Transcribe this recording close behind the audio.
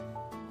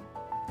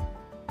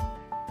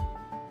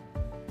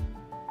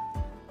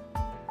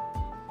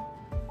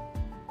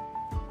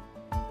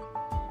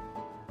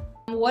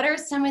what are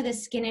some of the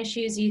skin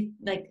issues you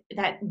like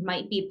that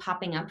might be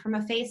popping up from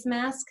a face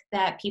mask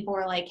that people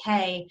are like,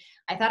 hey,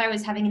 I thought I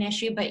was having an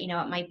issue, but it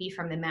might be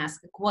from the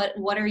mask. Like,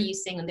 what are you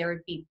seeing? There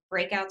would be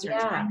breakouts or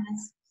Yeah.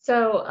 dryness?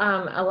 So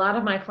a lot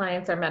of my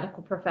clients are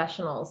medical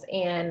professionals,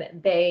 and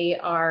they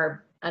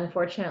are,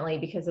 unfortunately,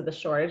 because of the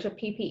shortage of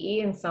PPE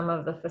in some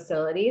of the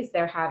facilities,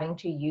 they're having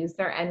to use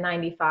their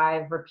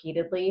N95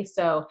 repeatedly.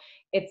 So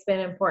it's been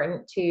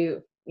important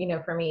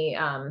for me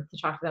to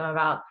talk to them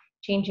about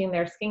changing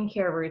their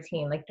skincare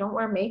routine. Like, don't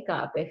wear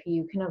makeup if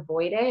you can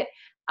avoid it,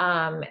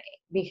 um,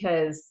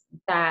 because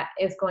that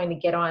is going to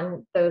get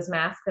on those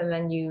masks, and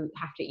then you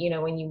have to,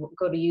 when you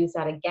go to use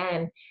that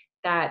again,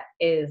 that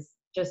is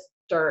just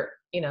dirt,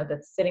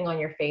 that's sitting on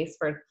your face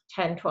for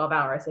 10, 12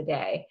 hours a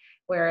day.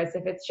 Whereas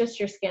if it's just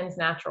your skin's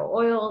natural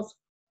oils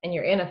and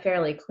you're in a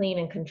fairly clean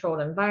and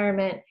controlled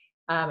environment,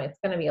 it's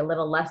going to be a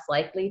little less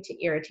likely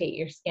to irritate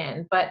your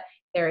skin. But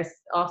there's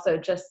also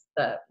just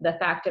the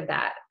fact of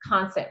that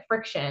constant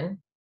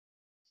friction.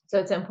 So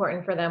it's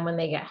important for them when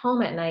they get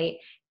home at night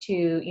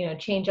to,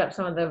 change up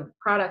some of the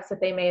products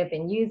that they may have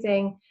been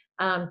using,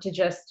 to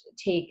just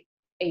take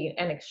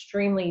an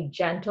extremely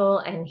gentle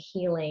and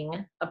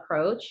healing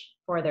approach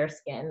for their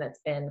skin that's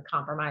been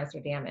compromised or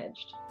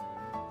damaged.